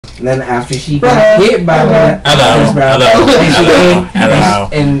And then after she got hit by that, hello.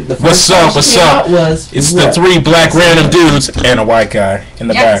 And the What's up? It's the 3 black random dudes and a white guy in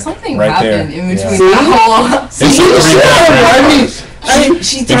the back, something right there. happened in between that whole. It's the 3 black random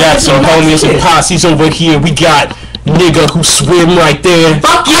dudes. We got some homies and posses over here. We got nigga who swim right there.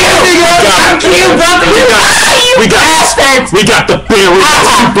 Fuck you, nigga! Fuck you, brother! We got the bear with the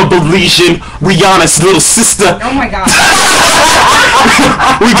super Belizean, Rihanna's little sister. Oh my god.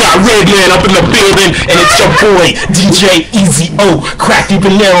 We got Redman up in the building, and it's your boy, DJ Easy O, Cracky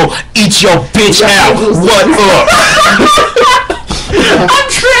Banero, eat your bitch out. What up? I'm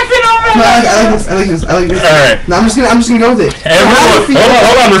tripping already. No, I like this. Alright. No, I'm just gonna go with it.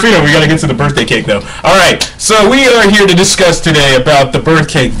 Hold on, Rufino. We gotta get to the birthday cake, though. Alright, so we are here to discuss today about the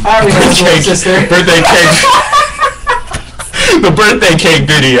birthday cake. The birthday cake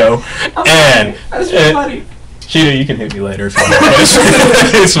video. And that's really funny. Sheeta, you can hit me later if you want.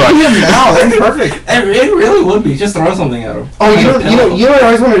 It's fine. Now, that's perfect. It really would be. Just throw something at him. Oh, you know what I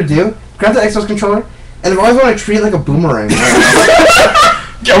always wanted to do? Grab the Xbox controller, and I always want to treat it like a boomerang.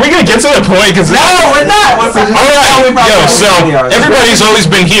 Are we gonna get to the point? Cause no, we're not. So everybody's always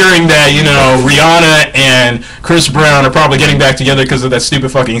been hearing that, you know, Rihanna and Chris Brown are probably getting back together because of that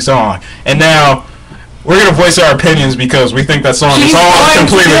stupid fucking song, and now we're gonna voice our opinions because we think that song is all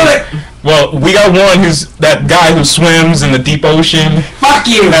completely. Well, we got one who's that guy who swims in the deep ocean. Fuck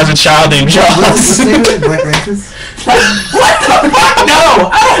you! Has a child named Jaws. What the fuck?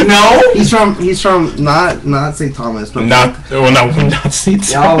 No, I don't know. He's from not St. Thomas, but not St.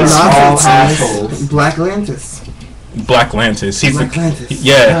 Thomas. Y'all are all assholes. Black Atlantis. Black Atlantis. He's Black Atlantis.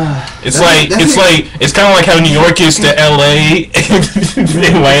 Yeah. It's kind of like how New York is to LA and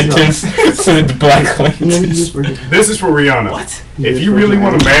Atlantis to Black Atlantis. This is for Rihanna. What? If you really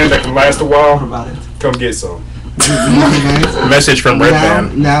want a man that can last a while, come get some. Message from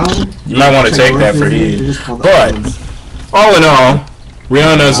Redman. Now you might want to take that for heed. But all in all,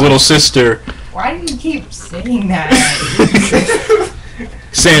 Rihanna's little sister. Why do you keep saying that?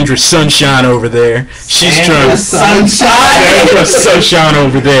 Sandra Sunshine over there. She's Sandra trying. Sandra Sunshine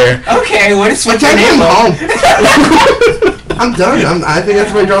over there. Okay, what's your name? Home. I'm done. I think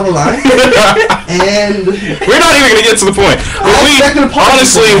that's where I draw the line. And we're not even gonna get to the point.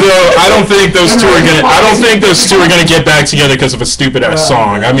 Honestly, though, I don't think those two are gonna get back together because of a stupid ass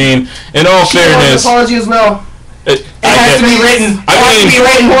song. I mean, in all fairness, apology as well. It has to be written.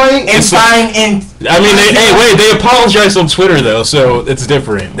 And signed in. I mean, they apologized on Twitter though, so it's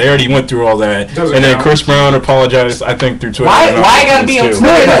different. They already went through all that, and then Chris Brown apologized, I think, through Twitter. Why it gotta be on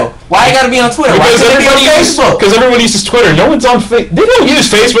Twitter though? Why it gotta be on Twitter? Why can't it be on Facebook? Because everyone uses Twitter. No one's on Facebook. They don't use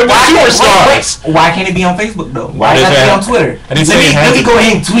Facebook. They're superstars. Why can't it be on Facebook though? Why it gotta be on Twitter? I didn't say Let me go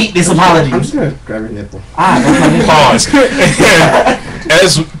ahead and tweet this apology. I'm just gonna grab your nipple. Pause.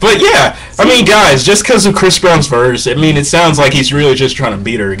 But yeah, I mean, guys, just because of Chris Brown's verse, I mean, it sounds like he's really just trying to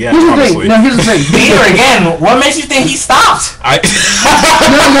beat her again. Honestly, here's the thing. Beat her again? What makes you think he stopped? I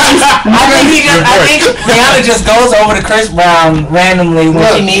think Rihanna just goes over to Chris Brown randomly when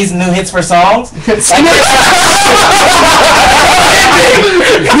she needs new hits for songs. Like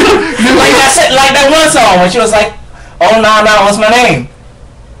that one song when she was like, "Oh no, what's my name?"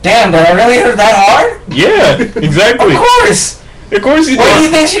 Damn, did I really hurt that hard? Yeah, exactly. Of course you do. What do you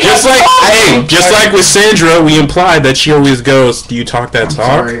think she just like with Sandra, we implied that she always goes, "Do you talk that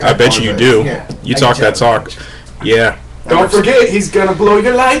talk?" Sorry, I bet you do. Yeah, you talk that talk. Yeah. Don't forget, he's gonna blow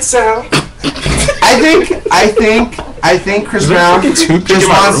your lights out. I think Chris Brown just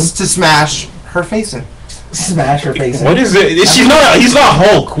wants to smash her face in. Smash her face in. What is it? He's not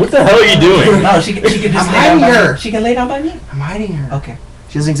Hulk. What the hell are you doing? No, she can just lay down by me. She can lay down by me? I'm hiding her. Okay.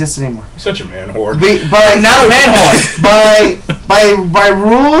 She doesn't exist anymore. You're such a man whore. But not a man whore. By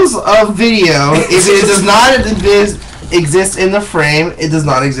rules of video, if it does not exist in the frame, it does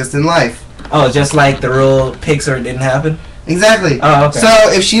not exist in life. Oh, just like the rule Pixar didn't happen? Exactly. Oh, okay. So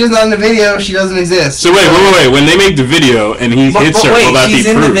if she is not in the video, she doesn't exist. So wait. When they make the video and he hits her, will that be proof?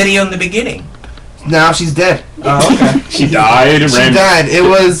 She's in the video in the beginning. Now she's dead. Oh, okay. She died. She died. It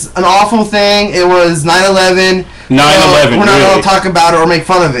was an awful thing. It was 9/11. 9/11. We're not going to talk about it or make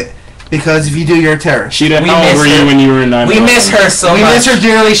fun of it. Because if you do, you're a terrorist. How old were you when you were in 9/11? We miss her so much. We miss her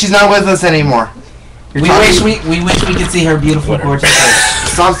dearly. She's not with us anymore. We wish we could see her beautiful, gorgeous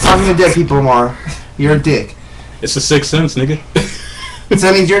face. Stop talking to dead people, Mara. You're a dick. It's the Sixth Sense, nigga. So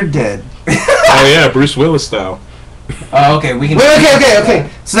that means you're dead. Oh yeah, Bruce Willis style. Oh, okay. We can. Wait, okay.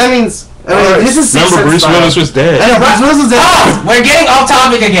 So that means. This is remember, Bruce Willis was dead. I know, Bruce Willis was dead. Oh, we're getting off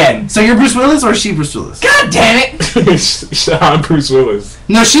topic again. So you're Bruce Willis or is she Bruce Willis? God damn it! I'm Bruce Willis.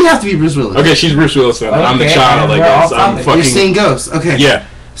 No, she'd have to be Bruce Willis. Okay, she's Bruce Willis. Then. Okay, I'm the child. Like I'm fucking. You're seeing ghosts. Okay. Yeah.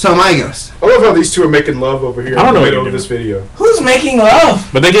 So my ghost. I love how these two are making love over here. I don't know in what the middle you're of this video. Who's making love?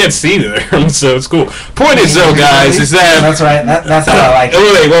 But they can't see them, so it's cool. Point is, though, guys, is that... That's right. That's how I like it.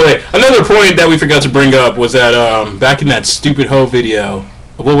 Wait. Another point that we forgot to bring up was that back in that stupid hoe video,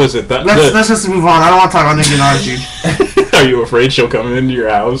 what was it? Let's just move on. I don't want to talk about Nicki Minaj, dude. Are you afraid she'll come into your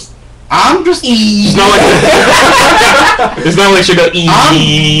house? I'm just. It's not like it's not like she'll go. No.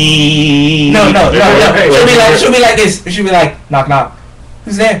 She'll be like this. She'll be like, knock knock.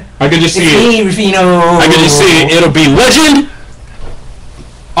 Who's there? I could just see it's it. me, Rufino. I could just see it. It'll be legend.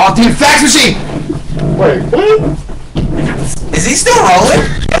 Oh, dude, fax machine. Wait, what? Is he still rolling?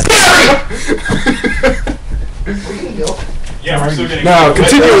 Yeah, we're still getting. Now,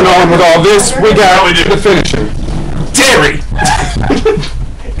 continuing on with all this, we got the finisher. Terry.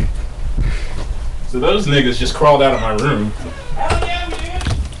 So those niggas just crawled out of my room.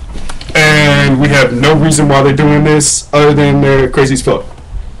 And we have no reason why they're doing this other than they're crazy as fuck.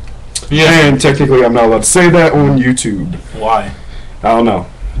 Yeah. And technically, I'm not allowed to say that on YouTube. Why? I don't know.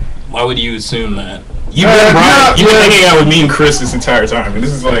 Why would you assume that? You've been hanging out with me and Chris this entire time, and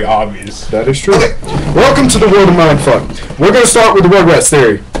this is like obvious. That is true. Okay. Welcome to the world of mindfuck. We're gonna start with the Rugrats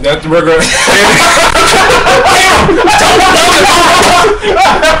theory. That's the Rugrats.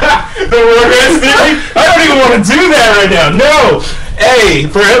 The Rugrats theory? I don't even want to do that right now. No. Hey,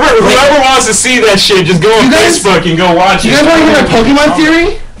 whoever wants to see that shit, just go on Facebook and go watch it. You guys want to hear my Pokemon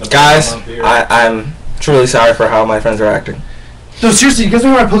theory? Guys, I'm truly sorry for how my friends are acting. No, seriously, you guys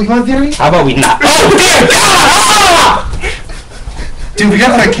want to hear my Pokemon theory? How about we not? Dude, we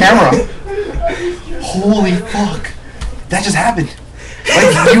got it on camera. Holy fuck. That just happened.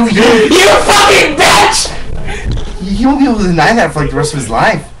 Like, you fucking bitch! He won't be able to deny that for like the rest of his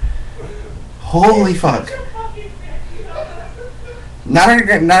life. Holy fuck. Not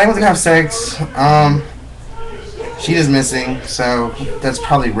able to have sex. She is missing, so that's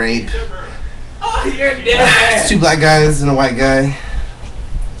probably rape. It's two black guys and a white guy.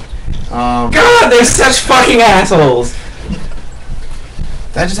 God, they're such fucking assholes.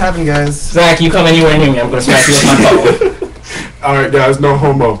 That just happened, guys. Zach, you come anywhere near me, I'm gonna smack you with my phone. Alright, guys, no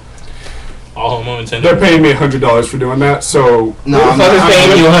homo. All homo intended. They're paying me $100 for doing that, so. No, I'm not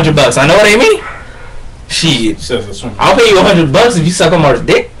paying you $100. I know what I mean. Shit. I'll pay you $100 if you suck on Mark's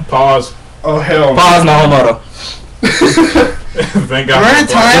dick. Pause. Oh hell. Pause, no homo though. Thank God.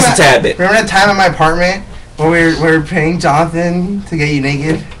 Remember Just a tad bit. Remember that time at my apartment when we were paying Jonathan to get you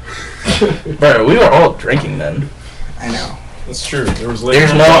naked? Bro, we were all drinking then. I know. That's true. There's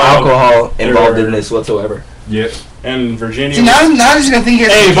no alcohol involved in this whatsoever. Yeah. And Virginia. See, now I'm just gonna think you're.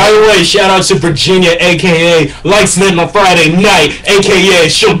 Hey, by the way, shout out to Virginia, aka Lights Lit on Friday night, aka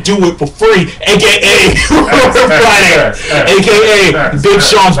she'll do it for free, aka Friday, aka Big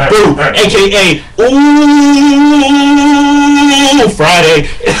Sean's Boo, aka Ooh Friday.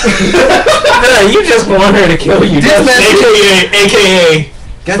 You just want her to kill you. aka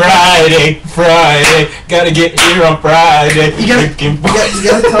Friday, gotta get here on Friday. You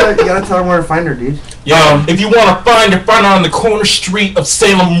gotta tell her where to find her, dude. Yeah, if you want to find her on the corner street of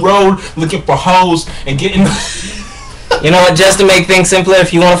Salem Road, looking for hoes and getting. You know what? Just to make things simpler,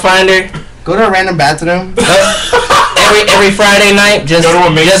 if you want to find her, go to a random bathroom. every Friday night, just go to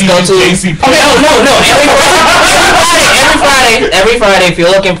JCP. Every Friday, if you're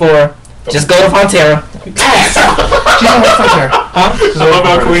looking for her, just go to Fonterra. Huh? I love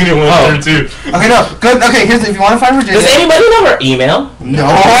how Queen went there too. Okay, no. Good. Okay, if you want to find Virginia. Does anybody know her email? No.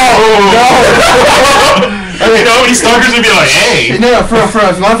 Okay, you know how many stalkers would be like, hey. No, for real.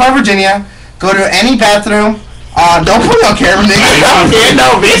 If you want to find Virginia, go to any bathroom. Don't put me on camera, nigga.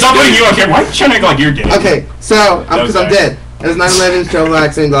 No, bitch. I'm putting you on camera. Why are you trying to act like you're gay? Okay, so because I'm dead. It was 9/11, trouble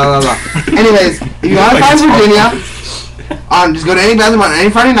accident, blah blah blah. Anyways, if you want to find Virginia, just go to any bathroom on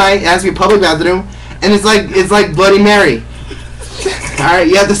any Friday night. It has to be a public bathroom. And it's like Bloody Mary. Alright,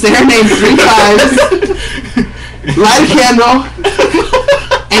 you have to say her name 3 times, light a candle,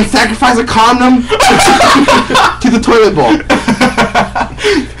 and sacrifice a condom to the toilet bowl.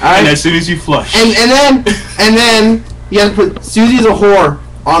 Alright? And as soon as you flush. And then you have to put Susie's a whore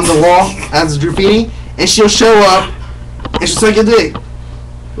on the wall as a graffiti, and she'll show up and she'll suck your dick.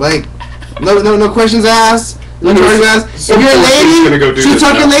 Like, no questions asked, no charges asked. If you're a lady, she'll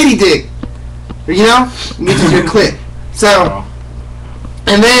suck your lady dick. You know? Get to your clip. So,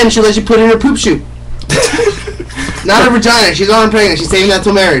 and then she'll let you put in her poop chute. Not her vagina. She's already pregnant. She's saving that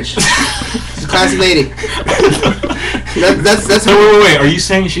till marriage. She's a classy lady. That's her. Wait. Are you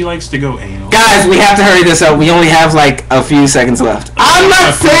saying she likes to go anal? Guys, we have to hurry this up. We only have like a few seconds left. I'm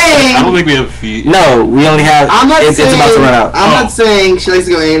not saying. I don't think we have a few. No, we only have. It's about to run out. I'm not saying she likes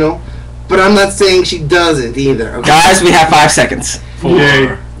to go anal, but I'm not saying she doesn't either. Okay? Guys, we have 5 seconds.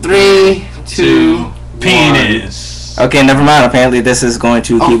 4, 3, 2, penis. Okay, never mind. Apparently, this is going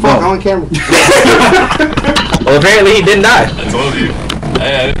to Oh keep fuck! I'm going. on camera. Well, apparently, he didn't die. I told you.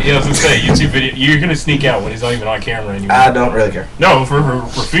 I was gonna say YouTube video. You're gonna sneak out when he's not even on camera anymore. I don't really care. No, for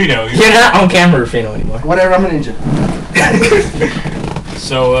Fino. You're not on camera, Rufino, anymore. Whatever. I'm a ninja.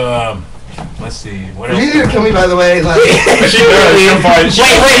 So let's see. What else? She's gonna kill me, by the way. Like, She does. She'll find-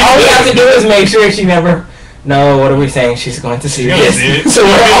 Wait. All we have to do is make sure she never. No, what are we saying? She's going to see She's gonna this. see it. So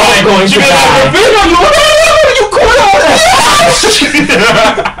we're all going to die.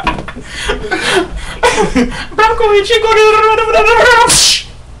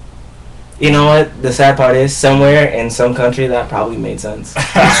 You know what? The sad part is, somewhere in some country that probably made sense.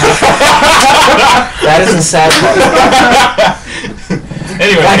 That is the sad part.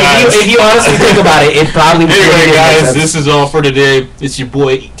 Anyway, Like, guys. if you honestly think about it, it probably Anyway, really made guys, sense. this is all for today. It's your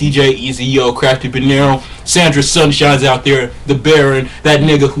boy DJ Easy Yo, Crafty Banero, Sandra Sunshine's out there, the Baron, that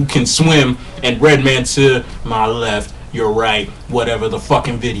nigga who can swim, and Redman to my left, your right, whatever the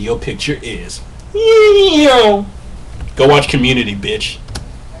fucking video picture is. Yo. Go watch Community, bitch.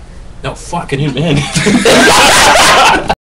 No fucking man.